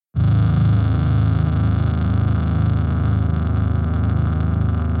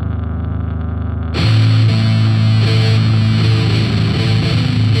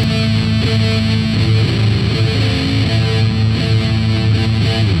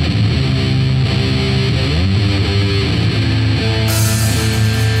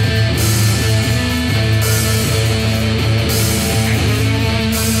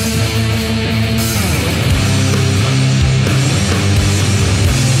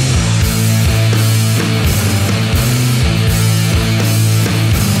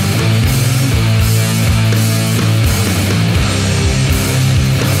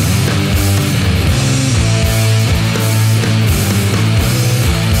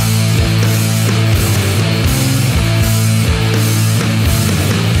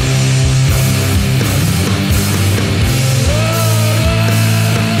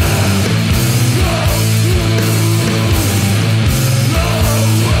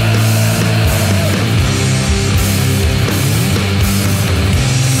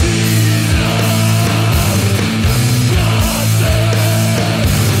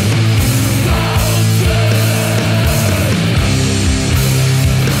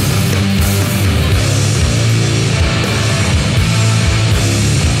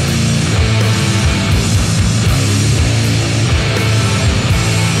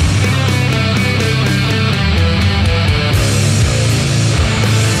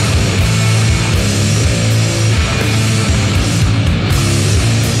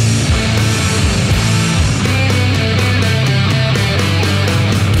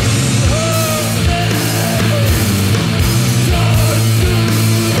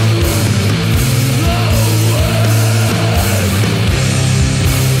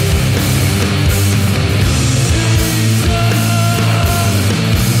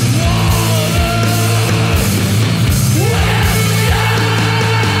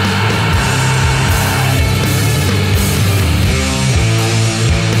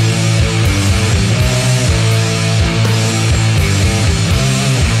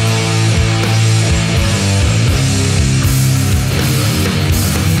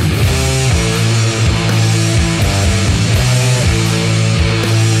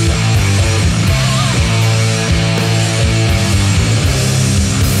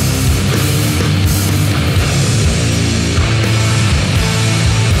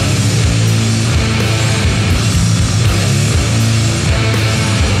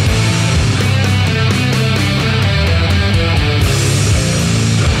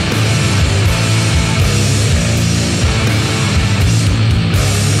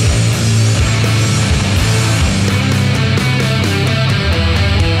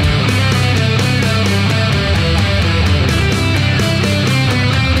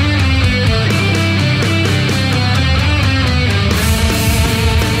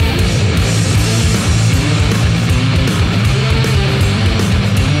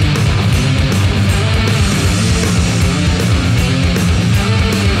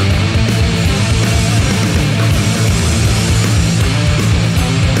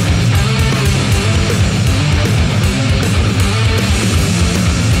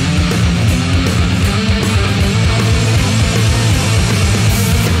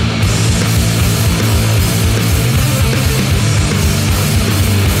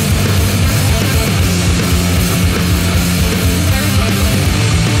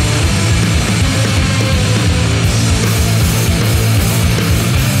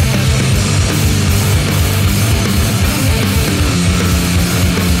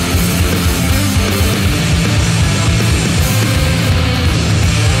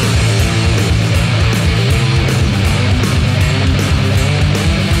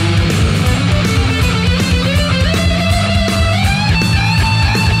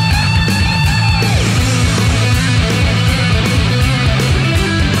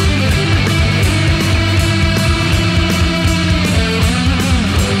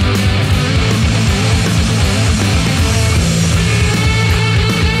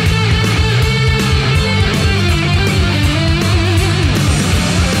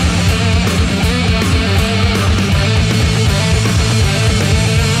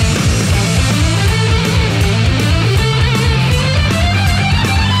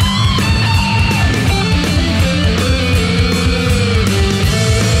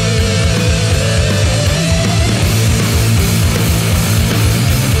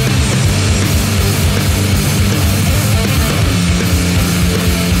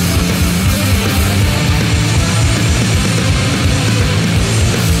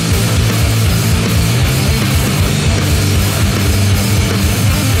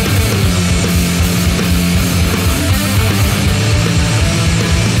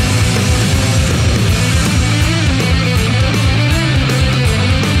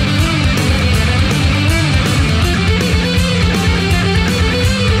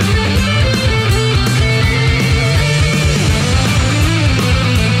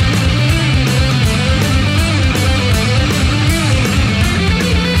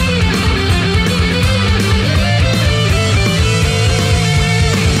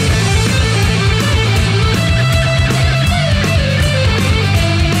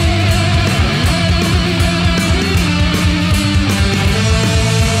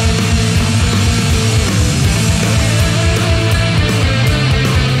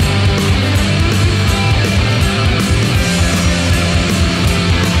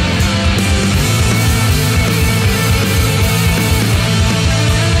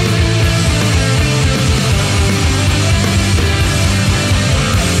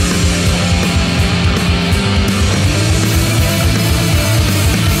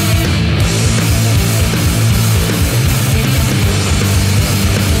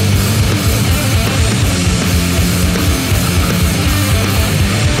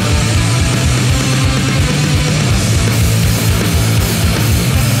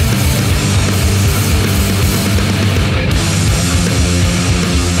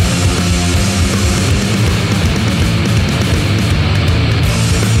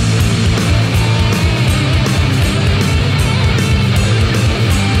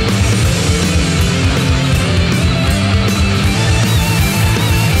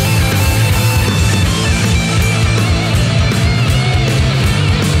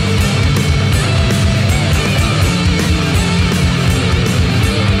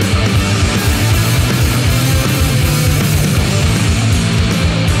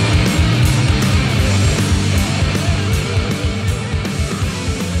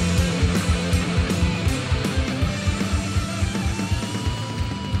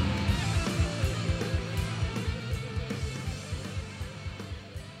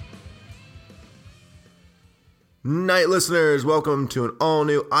Night listeners, welcome to an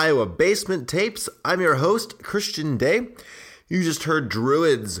all-new Iowa Basement Tapes. I'm your host, Christian Day. You just heard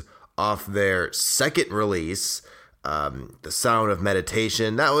Druids off their second release, The Sound of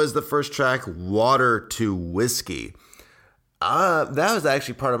Meditation. That was the first track, Water to Whiskey. That was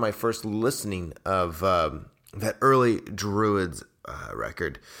actually part of my first listening of that early Druids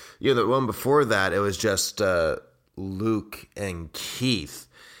record. You know, the one before that, it was just Luke and Keith.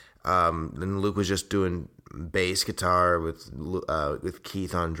 And Luke was just doing bass guitar with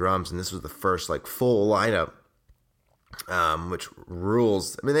Keith on drums, and this was the first full lineup, which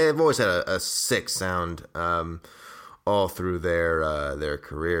rules. I mean, they've always had a sick sound all through their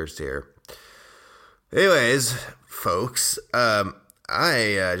careers here. Anyways, folks,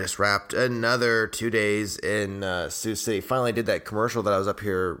 I just wrapped another 2 days in Sioux City. Finally did that commercial that I was up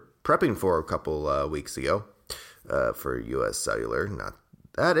here prepping for a couple weeks ago for U.S. Cellular. Not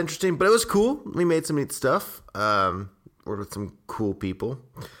that interesting, but it was cool. We made some neat stuff. Worked with some cool people.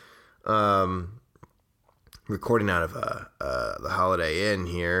 Recording out of the Holiday Inn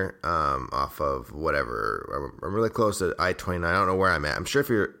here, off of whatever. I'm really close to I-29. I don't know where I'm at. I'm sure if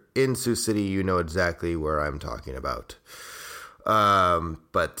you're in Sioux City, you know exactly where I'm talking about.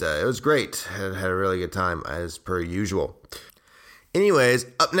 But it was great. Had a really good time as per usual. Anyways,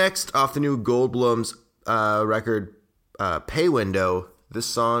 up next off the new Goldblum's record, Pay Window. This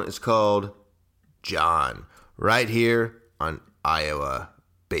song is called John, right here on Iowa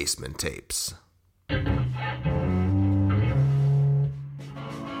Basement Tapes.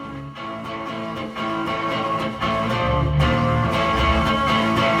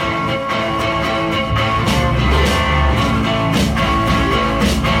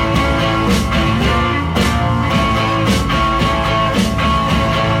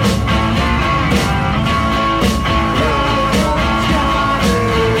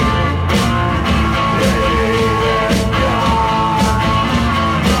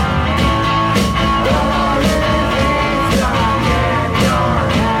 Oh,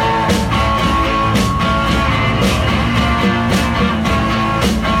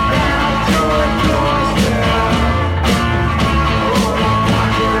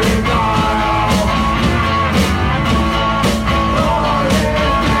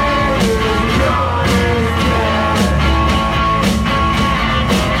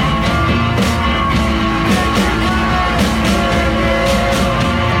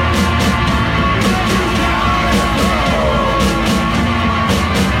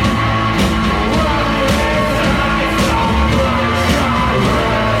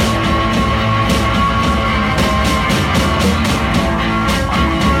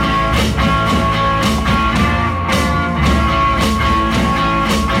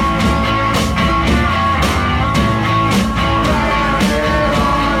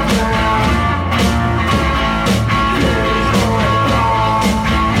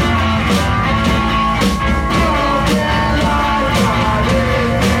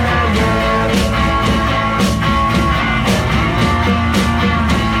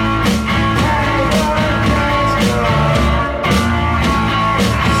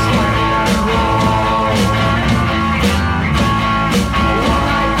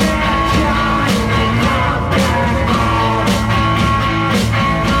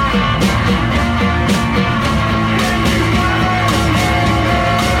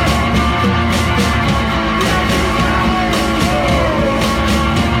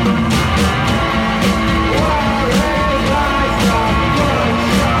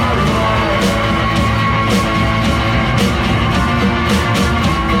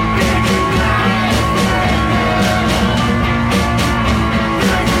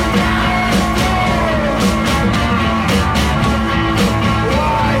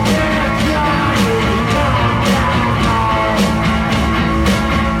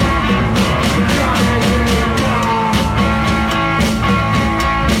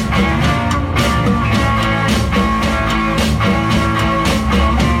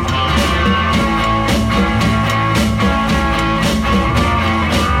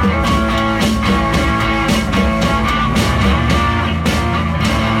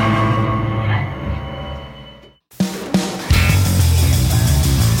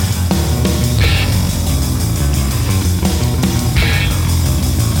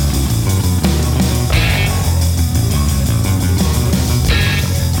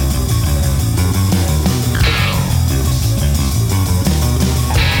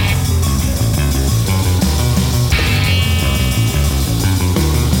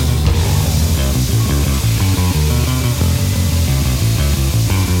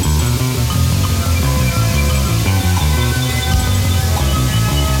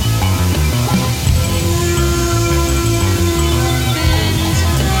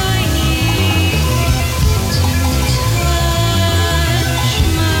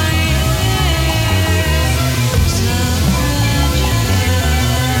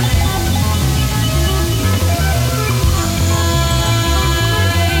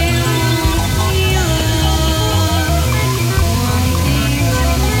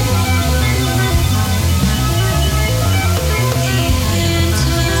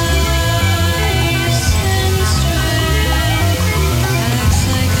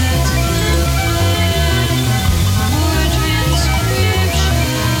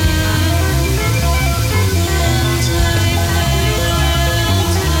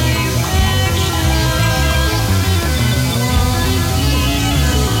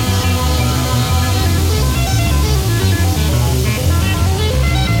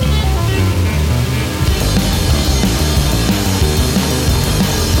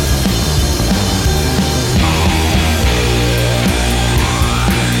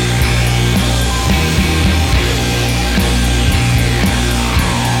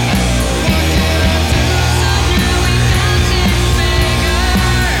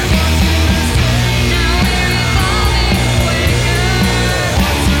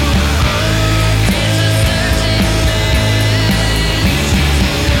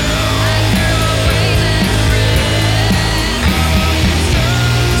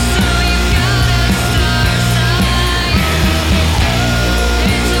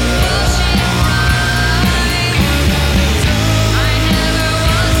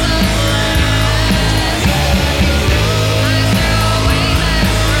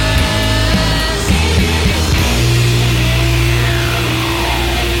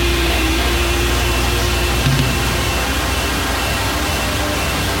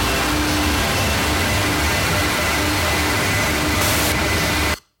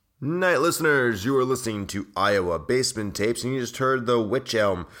 Night listeners, you are listening to Iowa Basement Tapes, and you just heard the Wych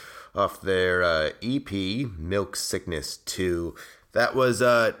Elm off their EP, Milk Sickness 2. That was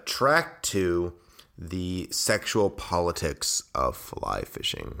track 2, The Sexual Politics of Fly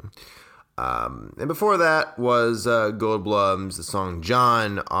Fishing. And before that was Goldblum's the song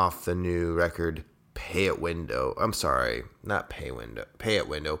John off the new record, Pay At Window. I'm sorry, not Pay Window. Pay At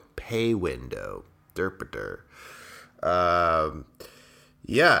Window. Pay Window. Derpader.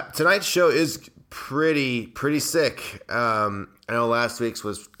 Yeah, tonight's show is pretty sick. I know last week's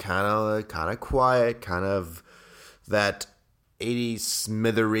was kind of quiet, kind of that 80s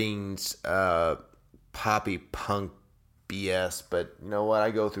smithereens poppy punk BS, but you know what?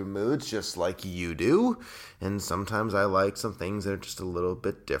 I go through moods just like you do, and sometimes I like some things that are just a little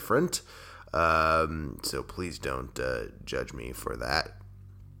bit different. So please don't judge me for that.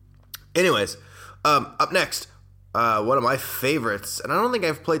 Anyways, up next. One of my favorites, and I don't think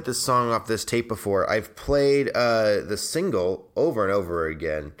I've played this song off this tape before. I've played the single over and over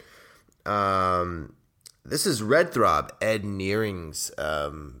again. This is Red Throb, Ed Nearing's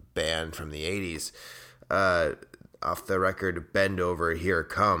band from the 80s, off the record Bend Over, Here It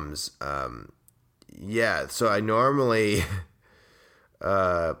Comes. Yeah, so I normally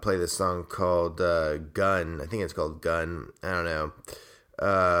play this song called Gun. I think it's called Gun. I don't know.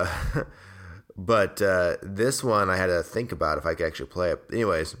 But this one I had to think about if I could actually play it.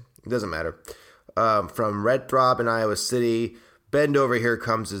 Anyways, it doesn't matter. From Red Throb in Iowa City, Bend Over, Here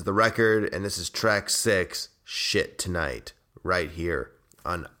Comes is the record, and this is track 6, Shit Tonight, right here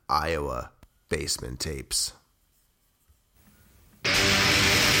on Iowa Basement Tapes. Do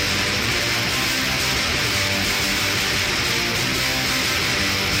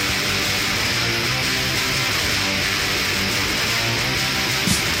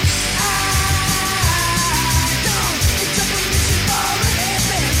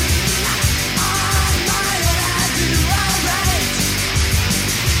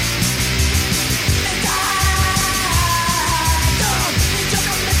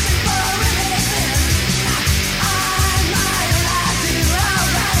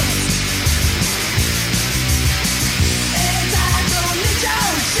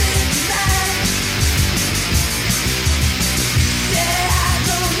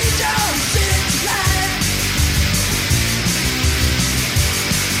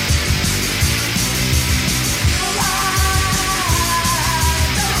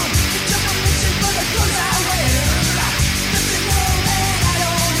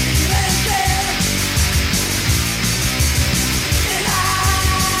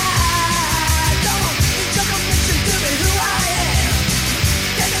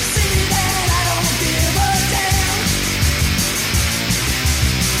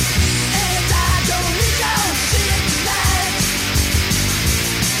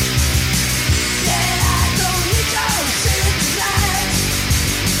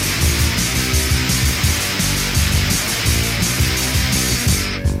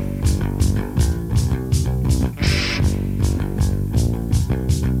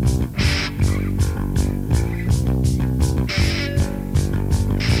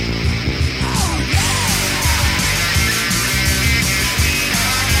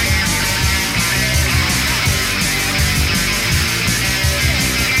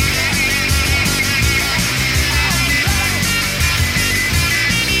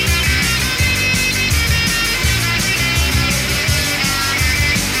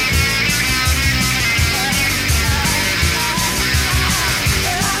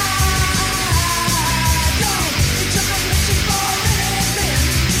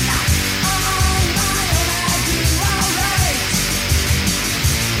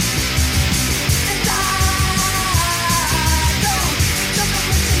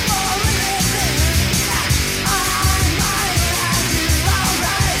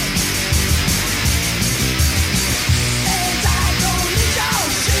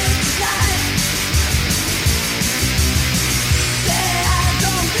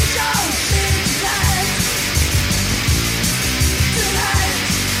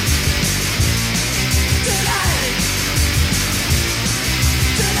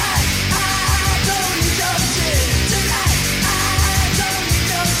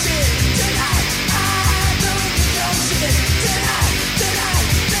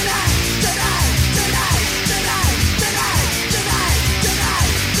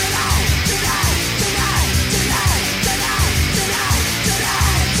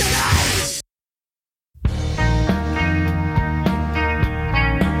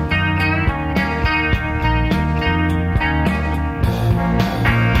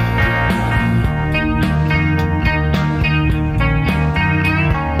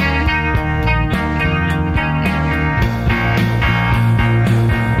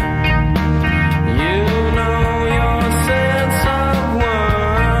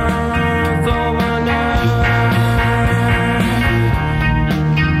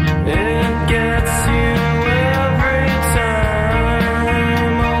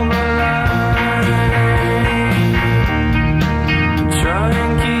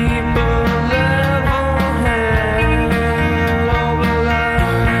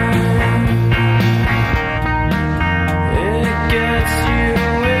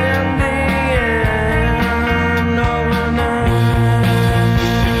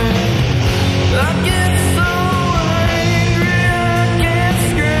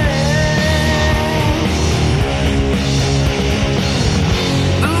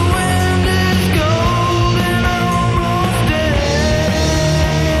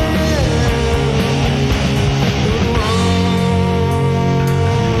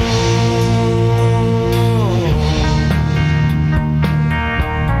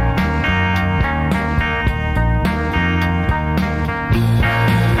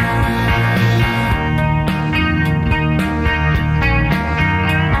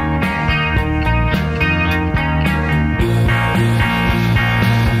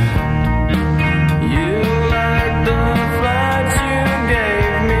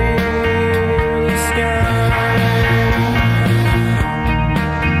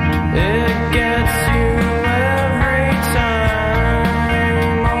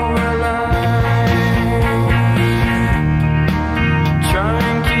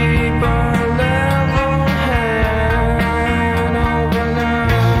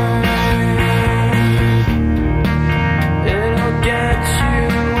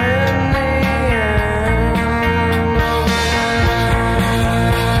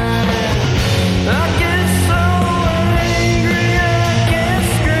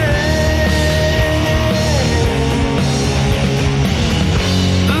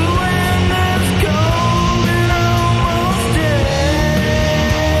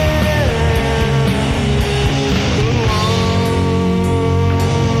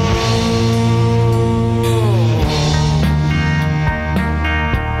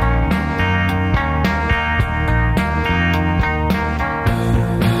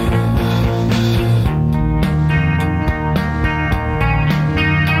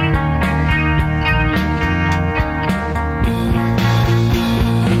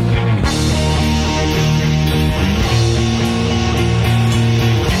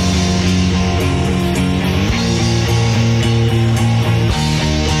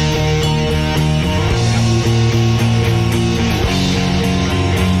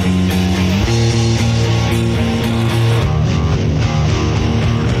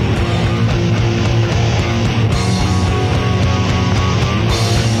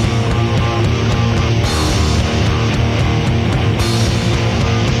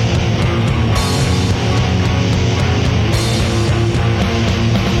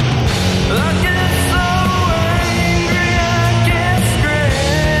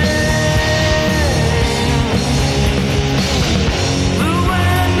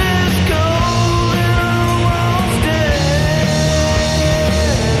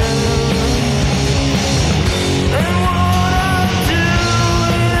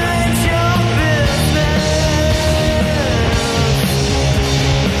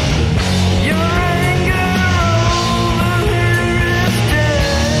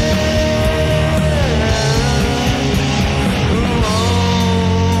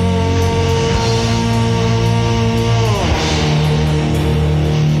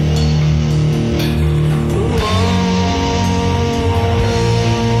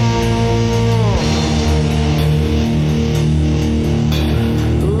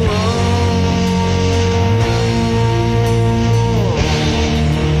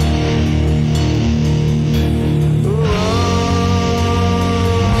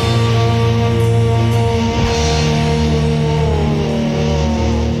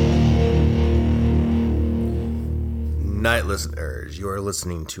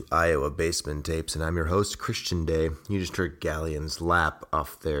listening to Iowa Basement Tapes, and I'm your host, Christian Day. You just heard Galleon's Lap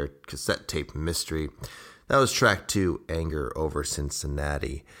off their cassette tape Mystery. That was track 2, Anger Over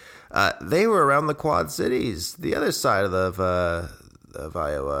Cincinnati. They were around the Quad Cities, the other side of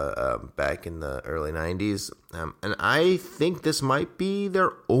Iowa, back in the early 90s. And I think this might be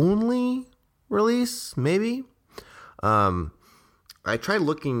their only release, maybe. I tried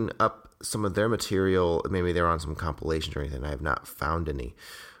looking up some of their material. Maybe they're on some compilations or anything. I have not found any.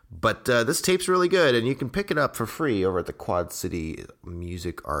 But this tape's really good, and you can pick it up for free over at the Quad City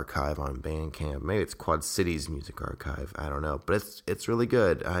Music Archive on Bandcamp. Maybe it's Quad City's Music Archive. I don't know, but it's really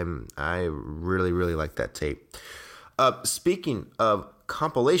good. I really, really like that tape. Speaking of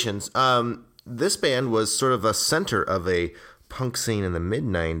compilations, this band was sort of a center of a punk scene in the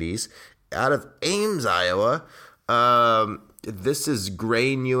mid-90s out of Ames, Iowa. This is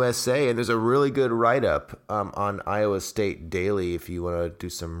Grain USA, and there's a really good write-up on Iowa State Daily if you want to do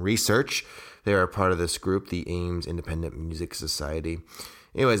some research. They're a part of this group, the Ames Independent Music Society.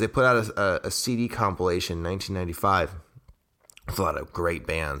 Anyways, they put out a CD compilation in 1995 with a lot of great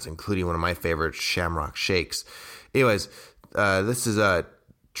bands, including one of my favorites, Shamrock Shakes. Anyways, this is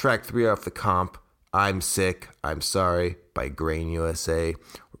track 3 off the comp, I'm Sick, I'm Sorry, by Grain USA,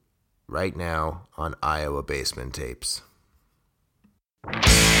 right now on Iowa Basement Tapes.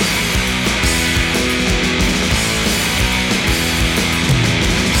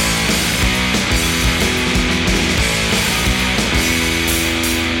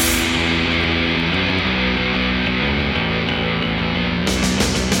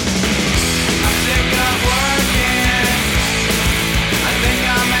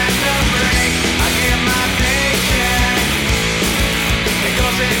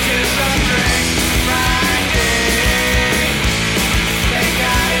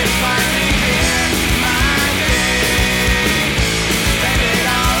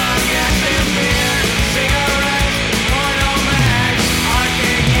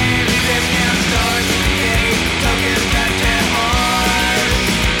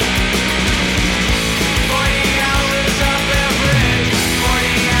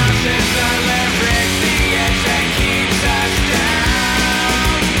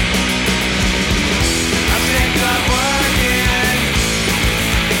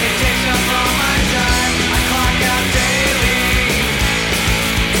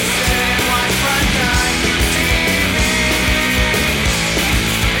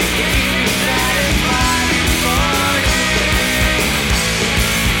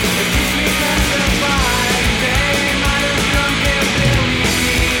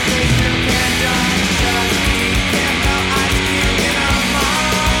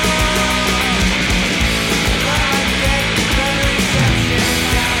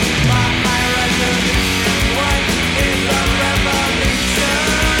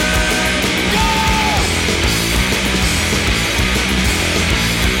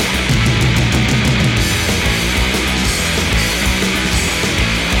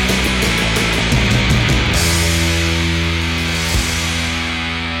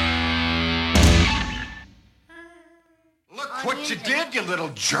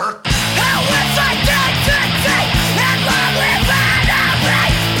 Jerk.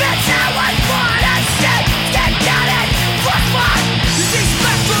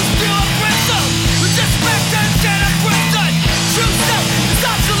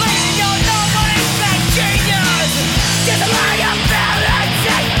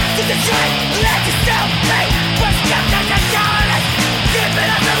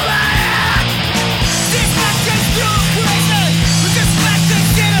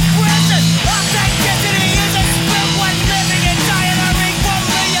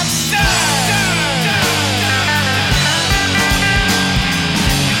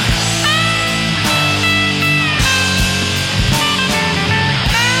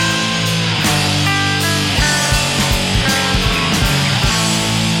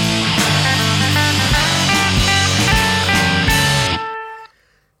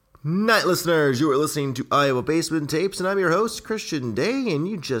 Night listeners, you are listening to Iowa Basement Tapes, and I'm your host, Christian Day, and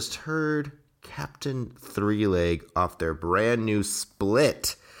you just heard Captain Three Leg off their brand new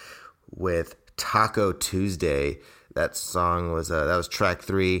split with Taco Tuesday. That song was that was track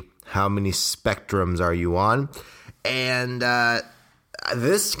 3. How many spectrums are you on? And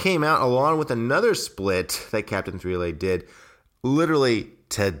this came out along with another split that Captain Three Leg did literally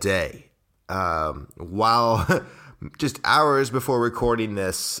today, while just hours before recording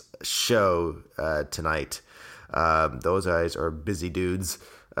this show tonight. Those guys are busy dudes.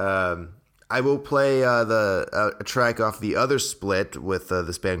 I will play a track off the other split with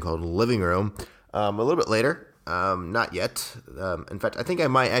this band called Living Room a little bit later. Not yet. In fact, I think I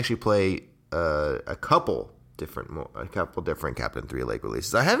might actually play a couple different Captain Three Leg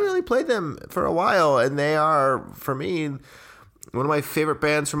releases. I haven't really played them for a while, and they are, for me, one of my favorite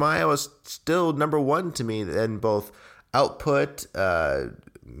bands from Iowa. Still number one to me in both output,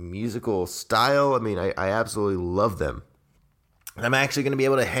 musical style. I mean, I absolutely love them. I'm actually going to be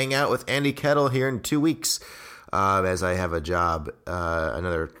able to hang out with Andy Kettle here in 2 weeks, as I have a job,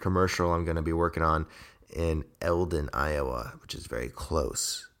 another commercial I'm going to be working on in Eldon, Iowa, which is very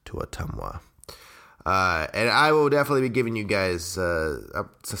close to Ottumwa. And I will definitely be giving you guys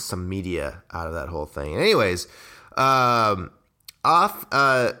some media out of that whole thing. Anyways, off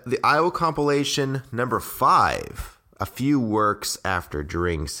the Iowa compilation number 5, A Few Works After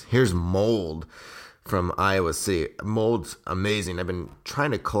Drinks. Here's Mold from Iowa City. Mold's amazing. I've been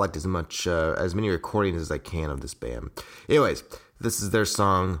trying to collect as many recordings as I can of this band. Anyways, this is their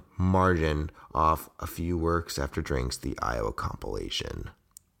song Margin off A Few Works After Drinks, the Iowa compilation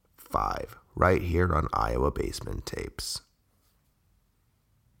 5, right here on Iowa Basement Tapes.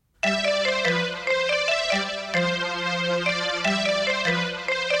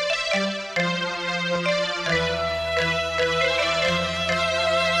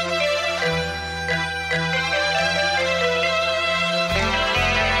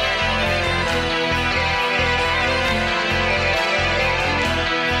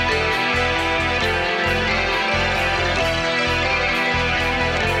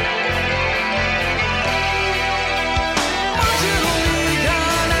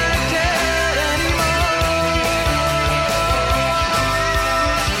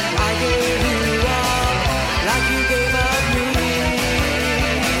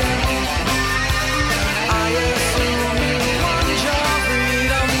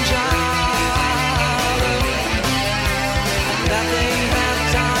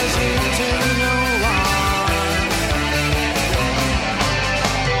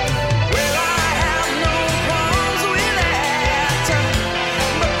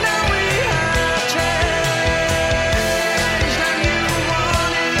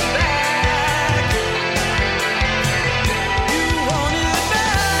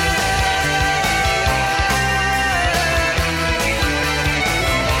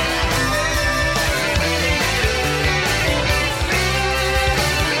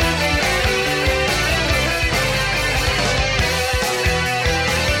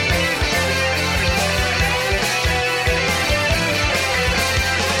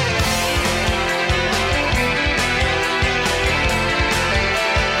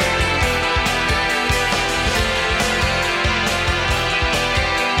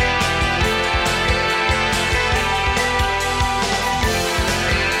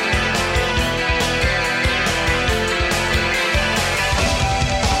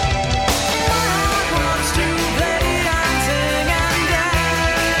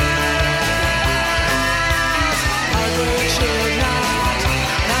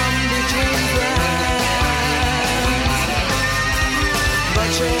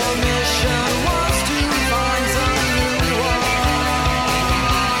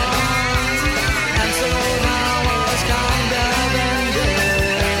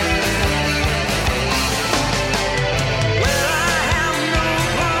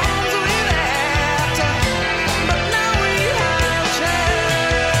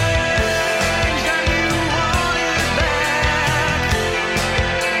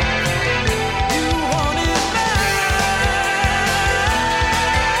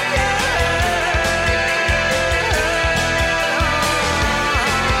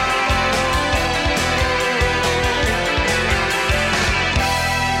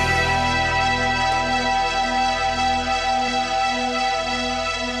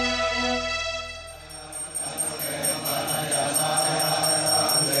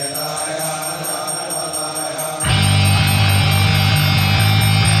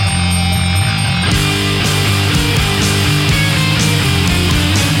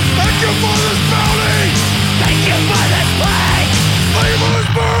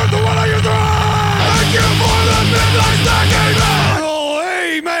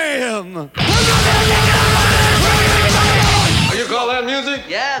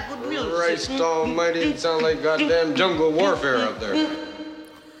 Goddamn jungle warfare up there.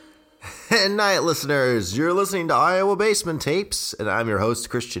 And night, listeners. You're listening to Iowa Basement Tapes, and I'm your host,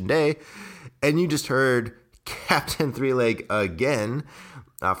 Christian Day. And you just heard Captain Three Leg again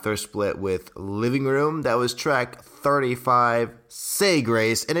off their split with Living Room. That was track 35, Say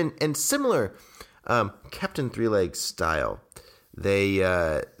Grace. And in similar Captain Three Leg style,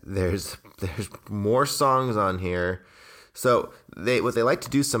 there's more songs on here. So what they like to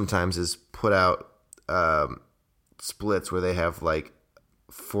do sometimes is put out splits where they have like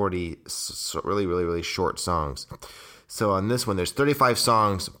 40 really, really, really short songs. So on this one, there's 35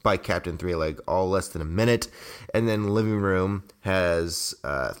 songs by Captain Three Leg, all less than a minute. And then Living Room has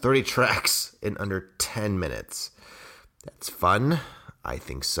 30 tracks in under 10 minutes. That's fun. I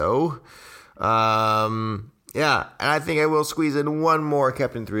think so. Yeah, and I think I will squeeze in one more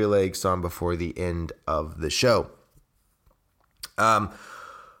Captain Three Leg song before the end of the show.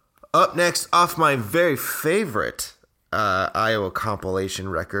 Up next, off my very favorite Iowa compilation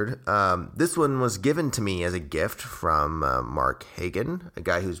record. This one was given to me as a gift from Mark Hagan, a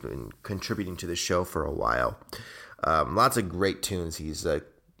guy who's been contributing to the show for a while. Lots of great tunes he's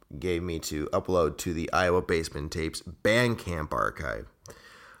gave me to upload to the Iowa Basement Tapes Bandcamp archive.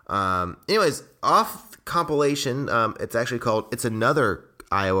 Anyways, off compilation, it's actually called It's Another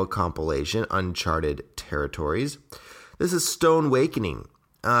Iowa Compilation, Uncharted Territories. This is Stone Wakening.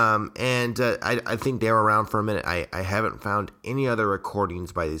 And I think they were around for a minute. I haven't found any other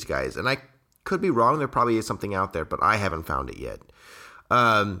recordings by these guys, and I could be wrong. There probably is something out there, but I haven't found it yet.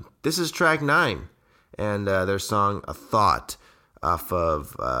 This is track 9, and their song "A Thought" off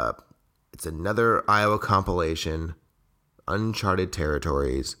of It's Another Iowa Compilation, Uncharted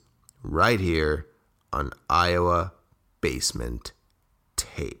Territories, right here on Iowa Basement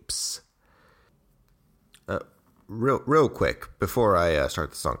Tapes. Real quick, before I start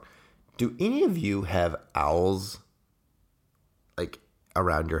the song, do any of you have owls, like,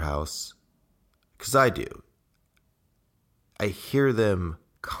 around your house? Because I do. I hear them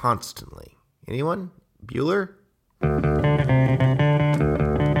constantly. Anyone? Bueller?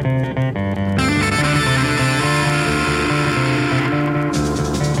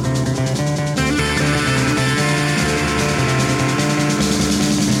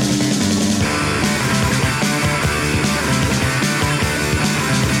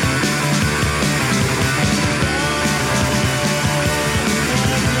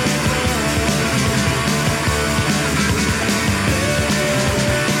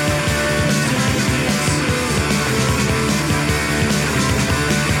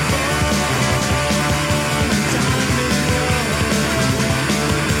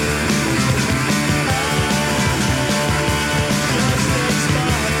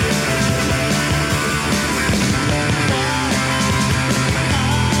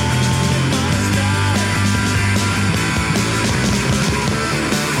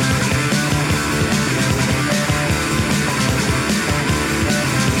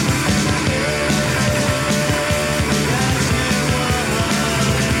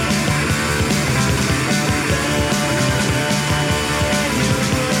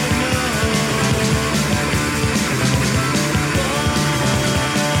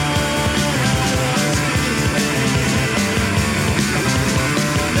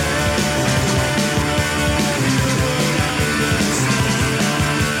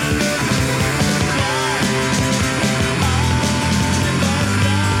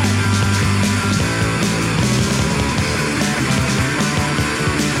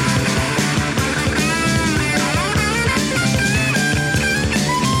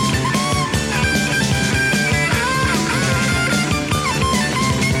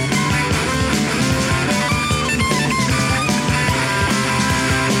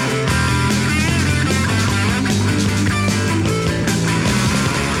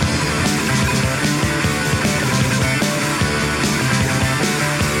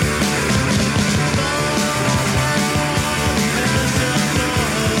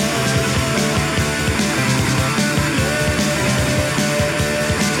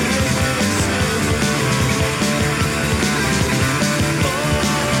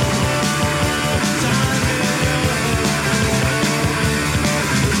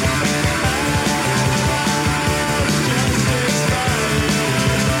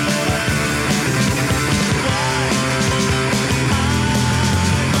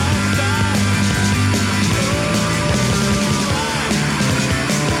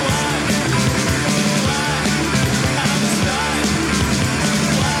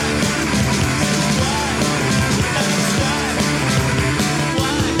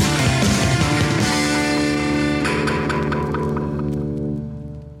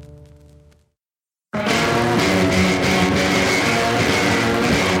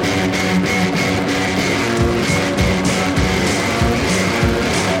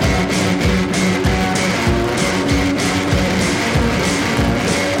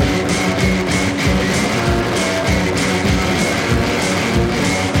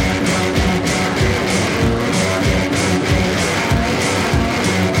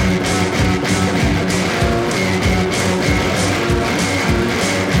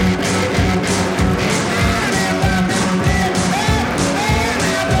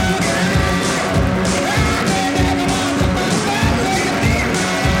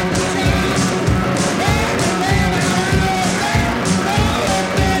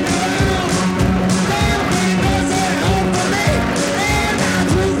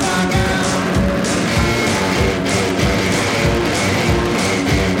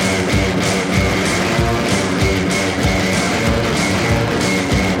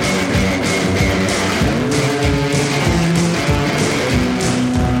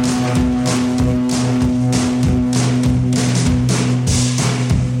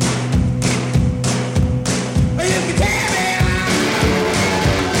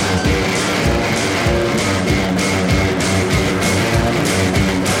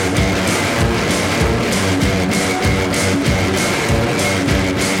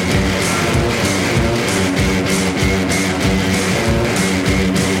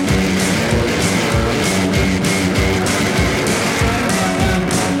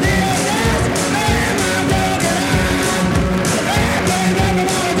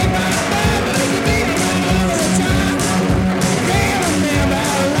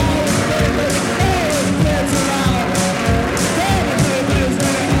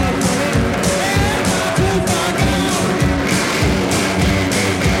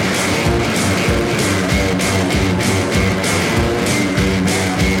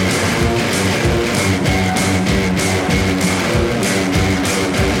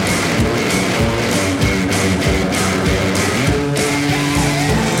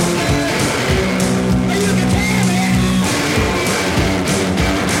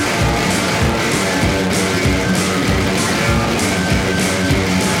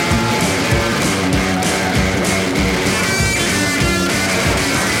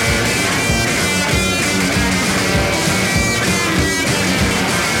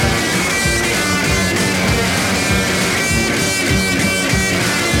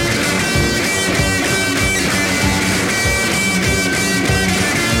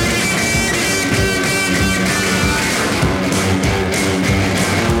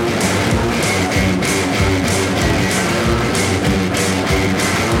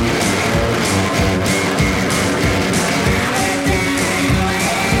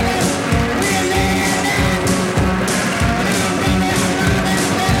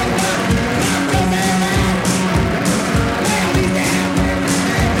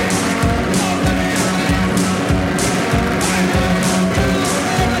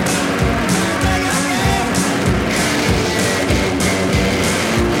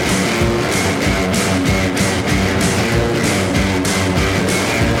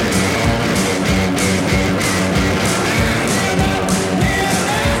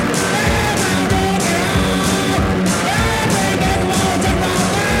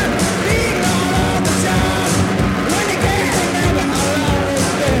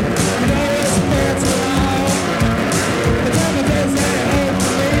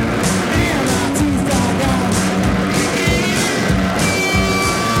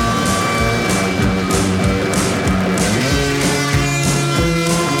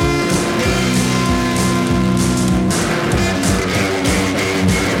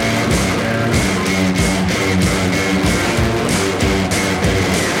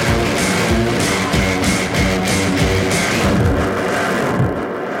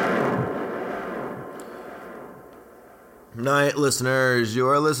 listeners, you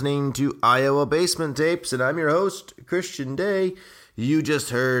are listening to Iowa Basement Tapes, and I'm your host, Christian Day. You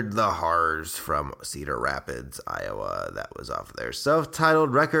just heard The Horrors from Cedar Rapids, Iowa. That was off their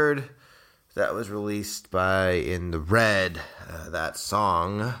self-titled record that was released by In the Red. That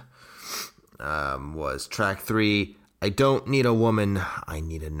song was track 3, I Don't Need a Woman, I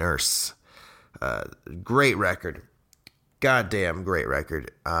Need a Nurse. Great record. Goddamn great record.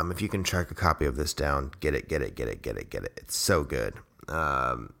 If you can track a copy of this down, get it. It's so good.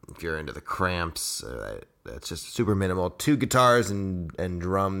 If you're into the Cramps, it's just super minimal. 2 guitars and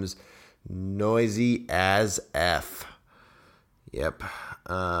drums. Noisy as F. Yep.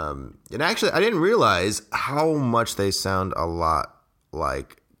 And actually, I didn't realize how much they sound a lot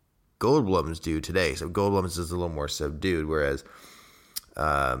like Goldblum's do today. So Goldblum's is a little more subdued, whereas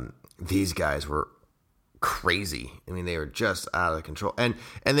these guys were crazy. I mean, they were just out of control, and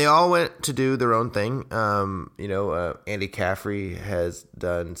they all went to do their own thing. Andy Caffrey has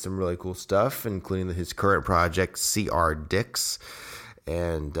done some really cool stuff, including his current project, C.R. Dix,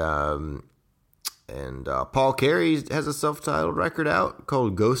 and Paul Carey has a self-titled record out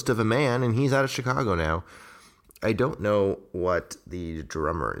called Ghost of a Man, and he's out of Chicago now. I don't know what the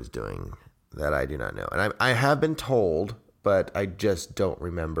drummer is doing. That I do not know, and I have been told, but I just don't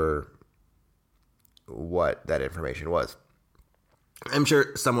remember what that information was. I'm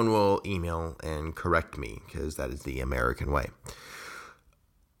sure someone will email and correct me, because that is the American way.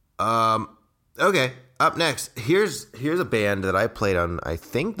 Okay, up next, here's a band that I played on, I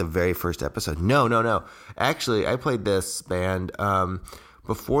think, the very first episode. No. Actually, I played this band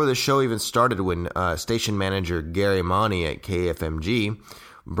before the show even started, when station manager Gary Monty at KFMG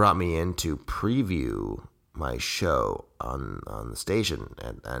brought me in to preview my show on the station,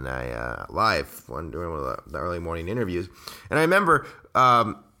 and I live during one of the early morning interviews. And I remember we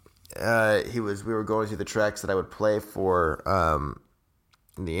were going through the tracks that I would play for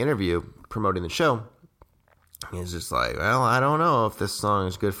the interview, promoting the show. He's just like, well, I don't know if this song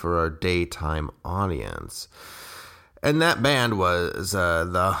is good for our daytime audience. And that band was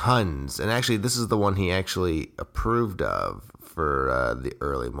the Huns, and actually this is the one he actually approved of for the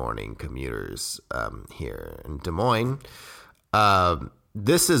early morning commuters here in Des Moines.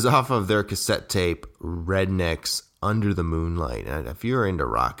 This is off of their cassette tape, Rednecks Under the Moonlight. And if you're into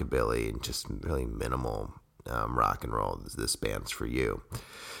rockabilly and just really minimal rock and roll, this band's for you.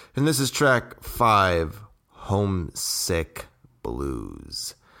 And this is track 5, Homesick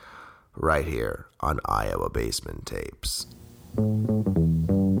Blues, right here on Iowa Basement Tapes.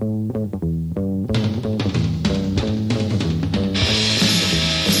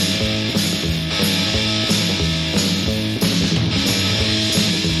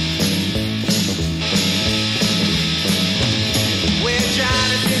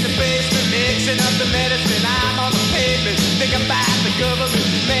 Up the medicine, I'm on the pavement, think about the government.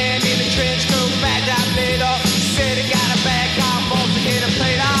 Man in the trench coat, bad job laid off. Said he got a bad car, bought to get a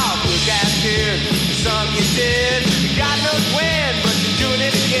plate off. Look out here, the song you did. God knows when, but you're doing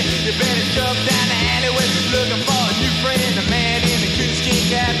it again. You better jump down the alleyway, looking for a new friend. A man in a coonskin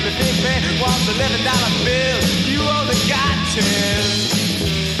cap and a big pen wants $11 bill. You only got 10.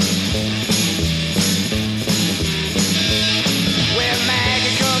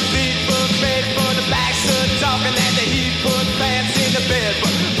 Talking at the heat, put pants in the bed, but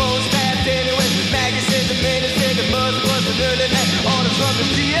phone's tapped anyway. Maggie said the minute said the buzz was an early night. Orders from the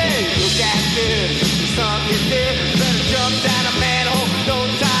DA. Look at this, the song is there. Better jump down a manhole. Don't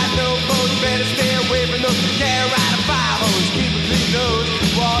tie no boats. Better stay away from those. Can't ride a fire hose. Keep a clean nose.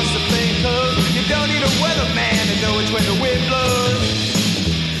 Wash the plain clothes. You don't need a weatherman to know it's when the wind blows.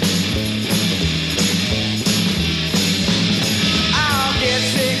 I'll get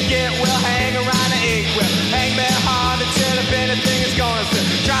sick, get well, hang around the inkwell. Hang there hard until if anything is gonna slip.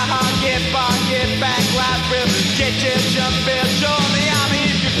 Try hard, get far, get back, right real. Get your jump bill, join the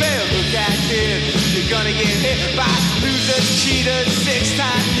army if you fail. Look at this, you're gonna get hit by losers, cheaters,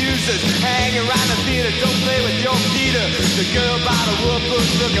 6-time users. Hang around the theater, don't play with your Peter. The girl by the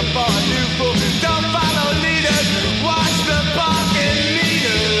woodbush looking for a new fool. Don't follow leaders, watch the parking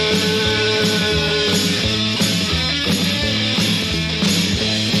meters.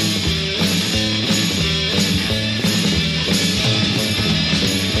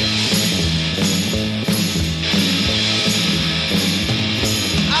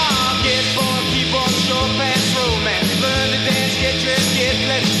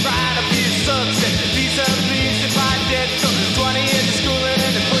 Try to be a sunset, visa, please, if I did so. 20 years of schooling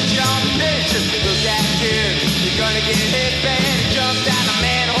and they put you on the nation. Look at kid, you're gonna get hit bad. Jump down a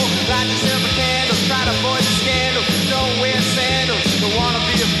manhole, light yourself a candle. Try to avoid the scandal, don't wear sandals. Don't wanna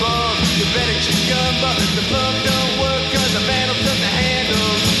be a bum, you better check your gun, but the plug don't work cause the vandal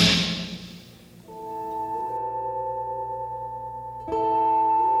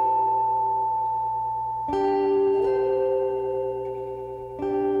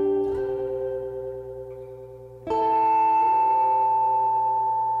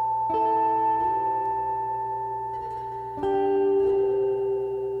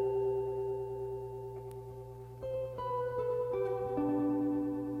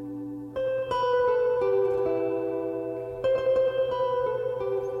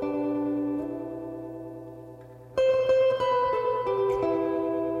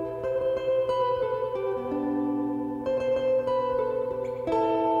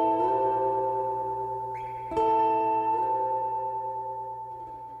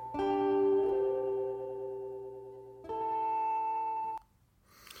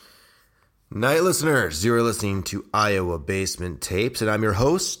Night listeners, you are listening to Iowa Basement Tapes, and I'm your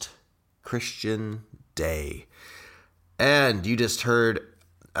host, Christian Day. And you just heard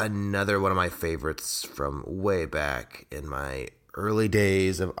another one of my favorites from way back in my early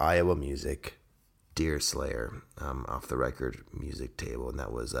days of Iowa music, Deerslayer, off the record music table, and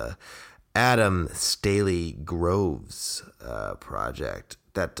that was Adam Staley Grove's project.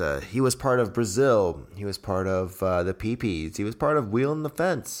 That he was part of Brazil, he was part of the Peepees, he was part of Wheelin' the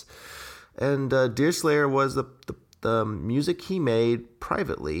Fence. And Deerslayer was the music he made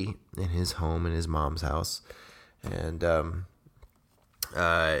privately in his home, in his mom's house. And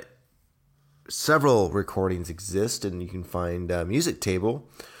several recordings exist, and you can find Music Table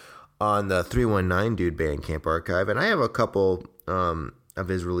on the 319 Dude Bandcamp archive. And I have a couple of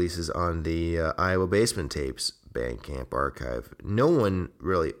his releases on the Iowa Basement Tapes Bandcamp archive. No one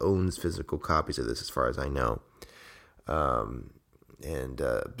really owns physical copies of this as far as I know. And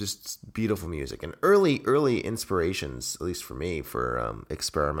just beautiful music and early inspirations, at least for me, for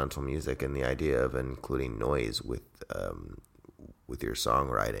experimental music and the idea of including noise with your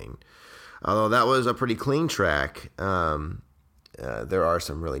songwriting. Although that was a pretty clean track, there are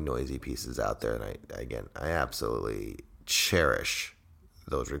some really noisy pieces out there, and I absolutely cherish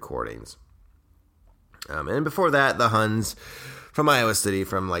those recordings. And before that, the Huns from Iowa City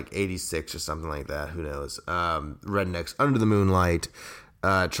from like 86 or something like that. Who knows? Rednecks Under the Moonlight,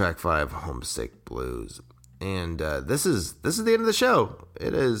 track 5, Homesick Blues. And this is the end of the show.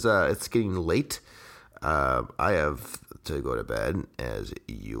 It is it's getting late. I have to go to bed, as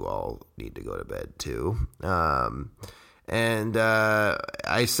you all need to go to bed too. And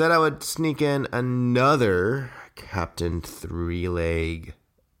I said I would sneak in another Captain Three Leg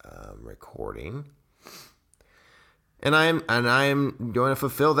recording. And I'm going to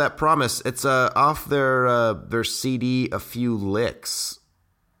fulfill that promise. It's off their CD, A Few Licks,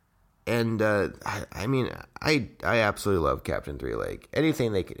 and I absolutely love Captain Three Leg.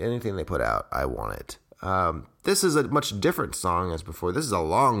 Anything they put out, I want it. This is a much different song as before. This is a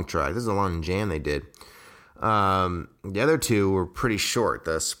long track. This is a long jam they did. The other two were pretty short.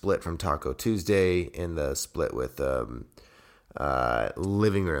 The split from Taco Tuesday and the split with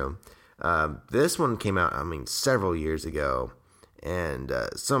Living Room. This one came out, several years ago, and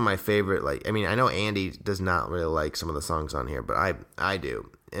some of my favorite, I know Andy does not really like some of the songs on here, but I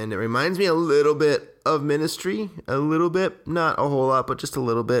do, and it reminds me a little bit of Ministry, a little bit, not a whole lot, but just a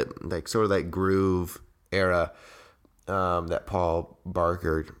little bit, like sort of that groove era that Paul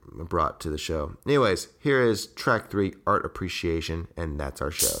Barker brought to the show. Anyways, here is track 3, Art Appreciation, and that's our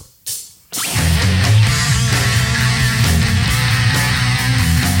show.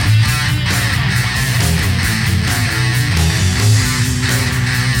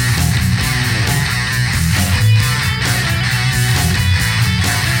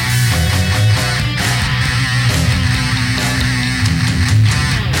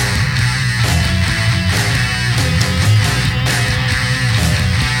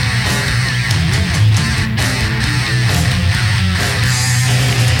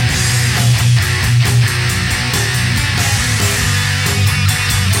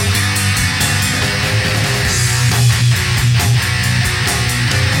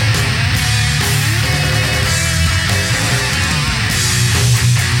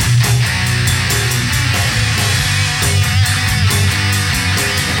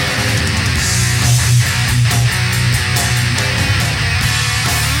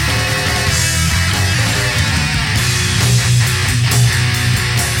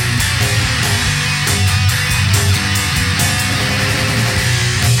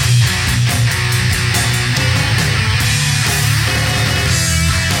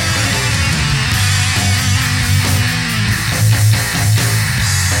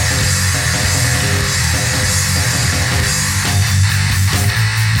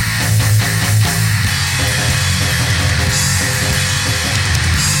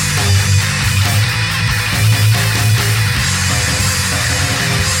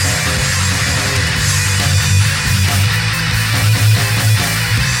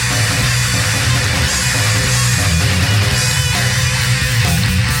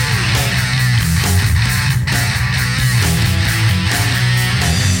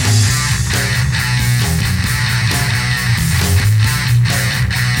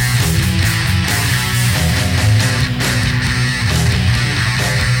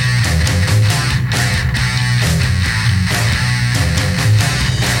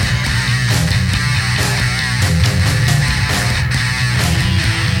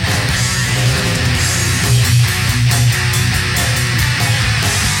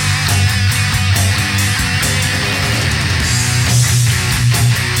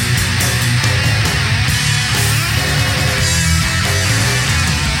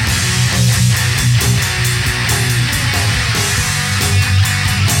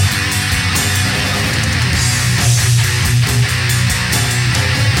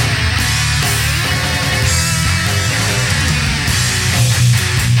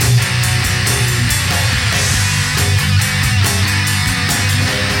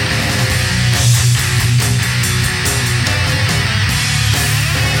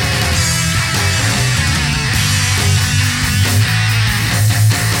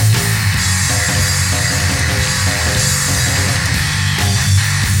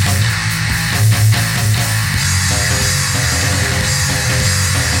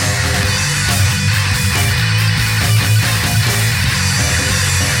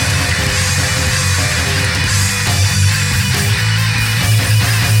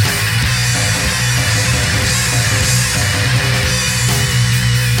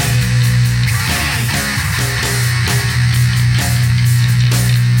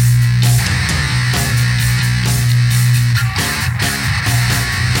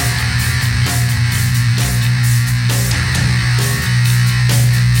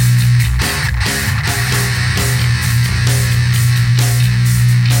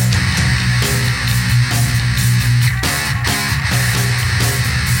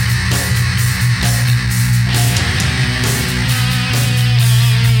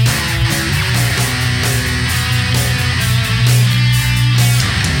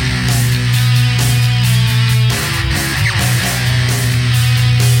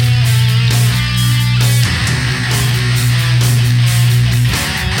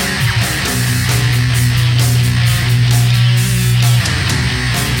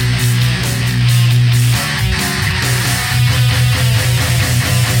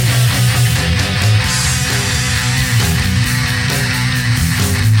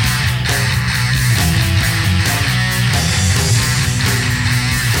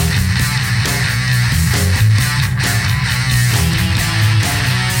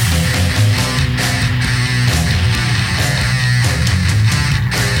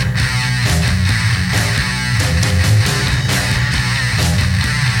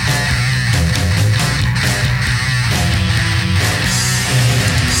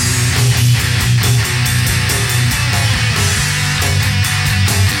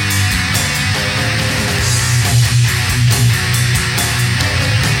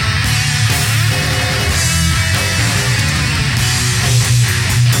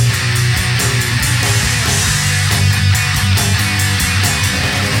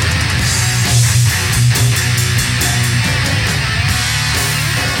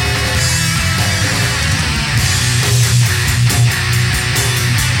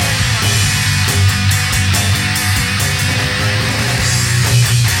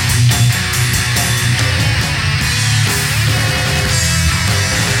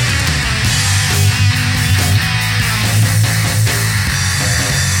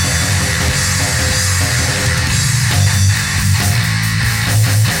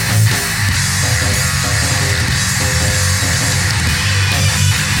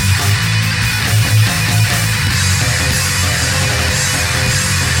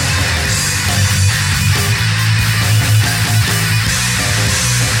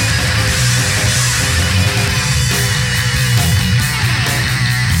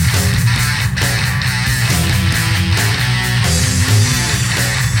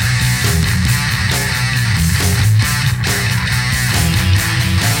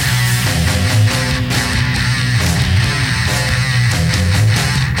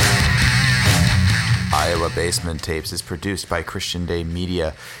 Basement Tapes is produced by Christian Day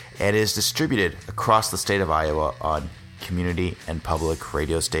Media and is distributed across the state of Iowa on community and public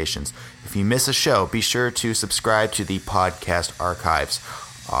radio stations. If you miss a show, be sure to subscribe to the podcast archives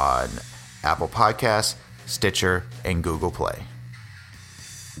on Apple Podcasts, Stitcher, and Google Play.